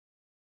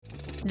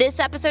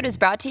This episode is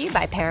brought to you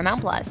by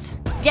Paramount Plus.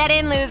 Get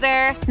in,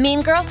 loser!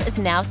 Mean Girls is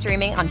now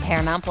streaming on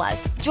Paramount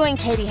Plus. Join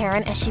Katie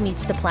Heron as she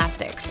meets the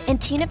plastics in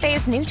Tina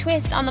Fey's new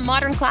twist on the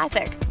modern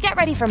classic. Get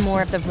ready for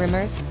more of the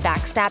rumors,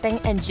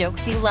 backstabbing, and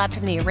jokes you loved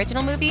from the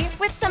original movie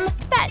with some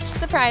fetch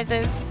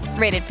surprises.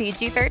 Rated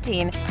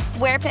PG-13.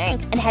 Wear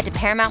pink and head to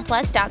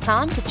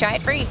ParamountPlus.com to try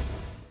it free.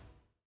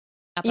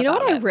 You know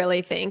what I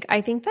really think?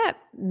 I think that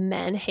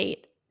men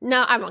hate.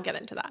 No, I won't get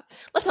into that.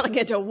 Let's not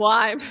get into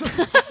why.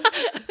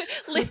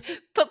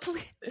 But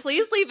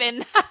please leave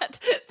in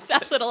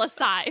that little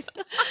aside.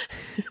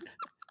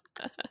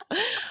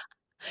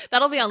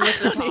 That'll be on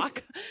Liquor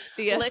Talk.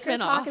 The Liquor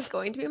spin-off. Talk is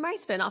going to be my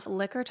spinoff,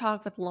 Liquor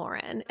Talk with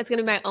Lauren. It's going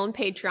to be my own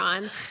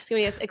Patreon. It's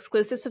going to be an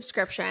exclusive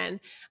subscription, and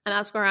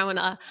that's where I'm going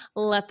to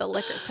let the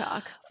liquor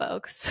talk,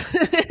 folks.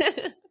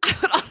 I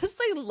would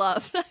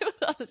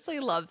honestly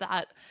love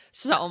that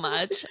so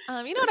much.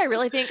 You know what I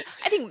really think?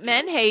 I think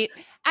men hate.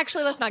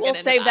 Actually, let's not get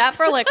into that. We'll save that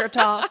for Liquor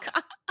Talk.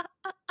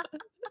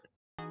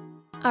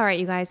 All right,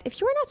 you guys,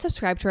 if you are not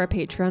subscribed to our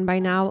Patreon by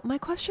now, my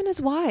question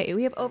is why?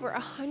 We have over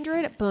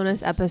 100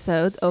 bonus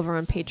episodes over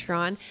on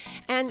Patreon,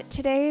 and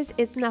today's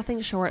is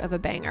nothing short of a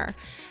banger.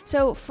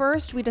 So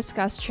first, we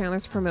discussed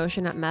Chandler's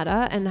promotion at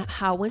Meta and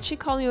how when she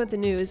called me with the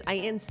news, I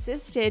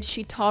insisted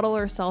she toddle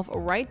herself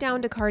right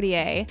down to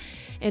Cartier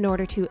in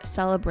order to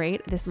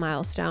celebrate this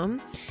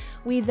milestone.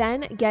 We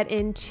then get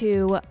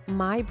into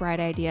my bright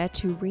idea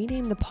to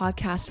rename the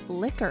podcast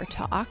Liquor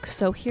Talk.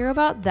 So hear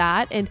about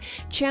that. And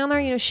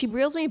Chandler, she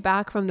reels me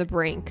back from the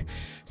brink.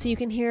 So you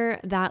can hear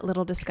that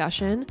little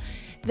discussion.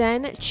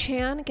 Then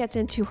Chan gets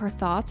into her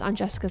thoughts on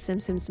Jessica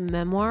Simpson's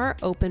memoir,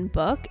 Open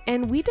Book.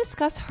 And we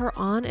discuss her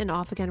on and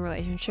off again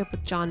relationship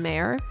with John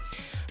Mayer.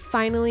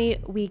 Finally,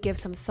 we give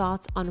some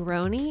thoughts on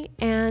Roni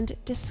and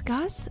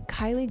discuss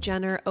Kylie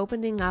Jenner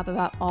opening up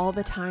about all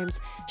the times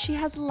she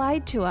has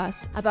lied to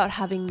us about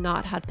having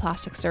not had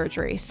plastic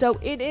surgery. So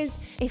it is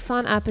a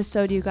fun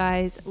episode, you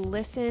guys.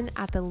 Listen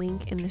at the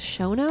link in the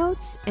show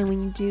notes. And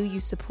when you do, you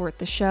support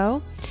the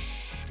show.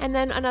 And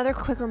then another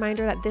quick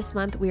reminder that this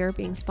month we are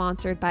being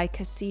sponsored by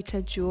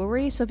Casita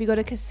Jewelry. So if you go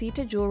to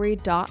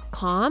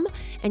casitajewelry.com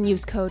and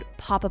use code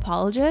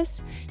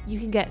POPAPOLOGIST, you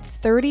can get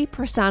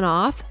 30%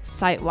 off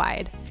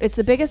site-wide. It's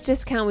the biggest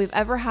discount we've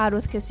ever had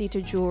with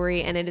Casita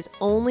Jewelry, and it is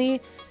only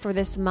for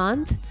this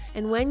month.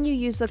 And when you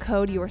use the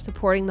code, you are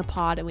supporting the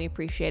pod, and we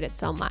appreciate it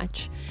so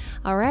much.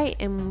 All right,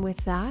 and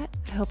with that,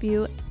 I hope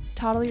you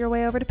toddle your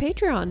way over to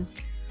Patreon.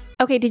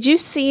 Okay, did you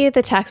see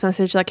the text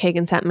message that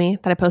Kagan sent me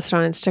that I posted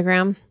on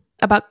Instagram?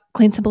 About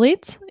Clean Simple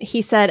Eats?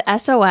 He said,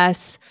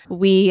 SOS,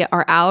 we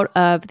are out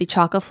of the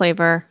chocolate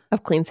flavor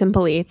of Clean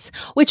Simple Eats,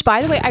 which,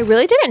 by the way, I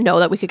really didn't know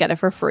that we could get it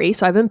for free.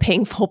 So I've been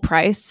paying full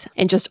price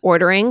and just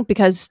ordering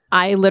because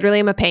I literally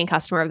am a paying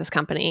customer of this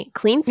company.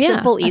 Clean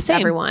Simple Eats,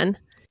 everyone,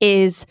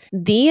 is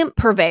the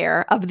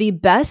purveyor of the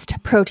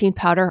best protein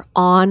powder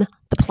on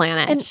the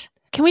planet. And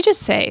can we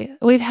just say,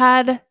 we've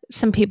had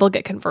some people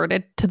get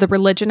converted to the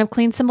religion of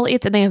Clean Simple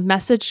Eats, and they have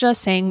messaged us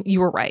saying you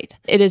were right.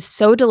 It is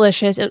so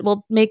delicious. It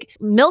will make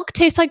milk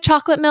taste like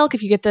chocolate milk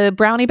if you get the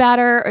brownie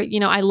batter. Or,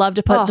 I love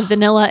to put the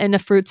vanilla in a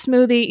fruit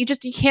smoothie. You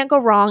can't go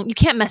wrong. You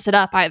can't mess it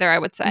up either, I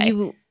would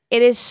say.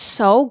 It is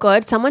so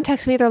good. Someone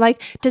texted me. They're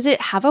like, does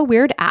it have a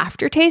weird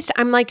aftertaste?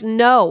 I'm like,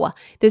 no.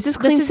 This is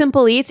Clean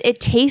Simple Eats. It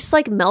tastes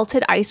like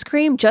melted ice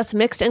cream just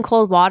mixed in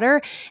cold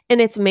water,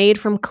 and it's made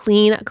from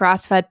clean,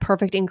 grass-fed,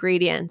 perfect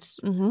ingredients.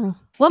 Mm-hmm.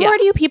 What more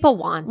do you people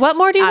want? What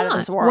more do you out want? Of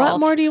this world? What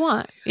more do you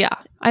want? Yeah,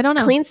 I don't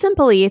know.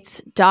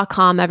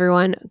 CleanSimpleEats.com,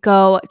 everyone.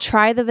 Go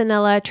try the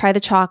vanilla, try the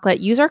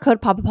chocolate. Use our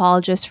code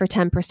POPAPOLOGIST for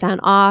 10%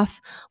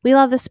 off. We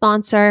love the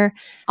sponsor.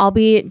 I'll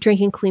be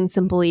drinking Clean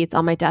Simple Eats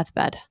on my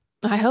deathbed.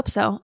 I hope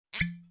so.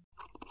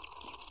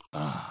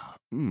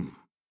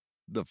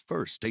 The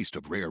first taste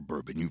of rare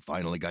bourbon you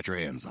finally got your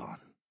hands on.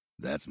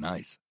 That's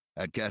nice.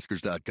 At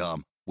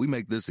Caskers.com, we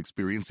make this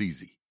experience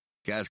easy.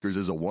 Caskers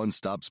is a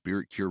one-stop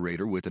spirit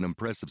curator with an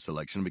impressive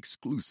selection of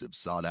exclusive,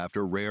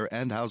 sought-after, rare,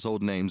 and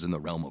household names in the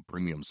realm of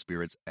premium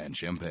spirits and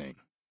champagne.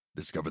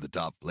 Discover the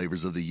top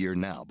flavors of the year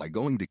now by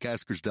going to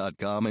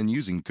Caskers.com and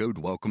using code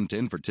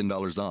WELCOME10 for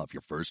 $10 off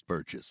your first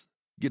purchase.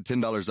 Get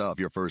 $10 off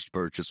your first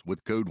purchase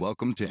with code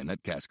WELCOME10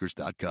 at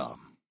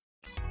Caskers.com.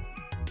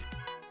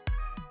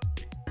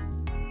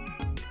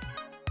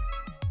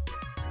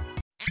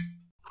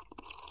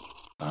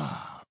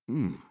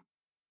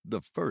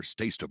 The first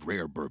taste of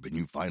rare bourbon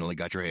you finally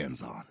got your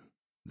hands on.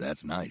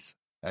 That's nice.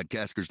 At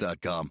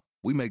Caskers.com,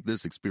 we make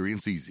this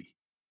experience easy.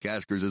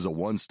 Caskers is a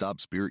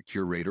one-stop spirit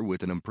curator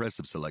with an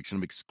impressive selection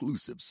of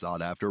exclusive,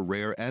 sought-after,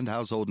 rare, and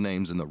household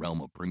names in the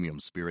realm of premium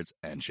spirits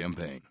and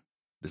champagne.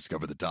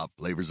 Discover the top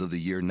flavors of the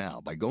year now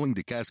by going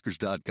to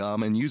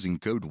Caskers.com and using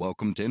code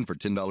WELCOME10 for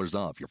 $10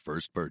 off your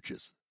first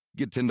purchase.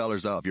 Get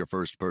 $10 off your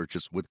first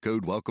purchase with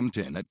code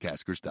WELCOME10 at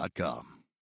Caskers.com.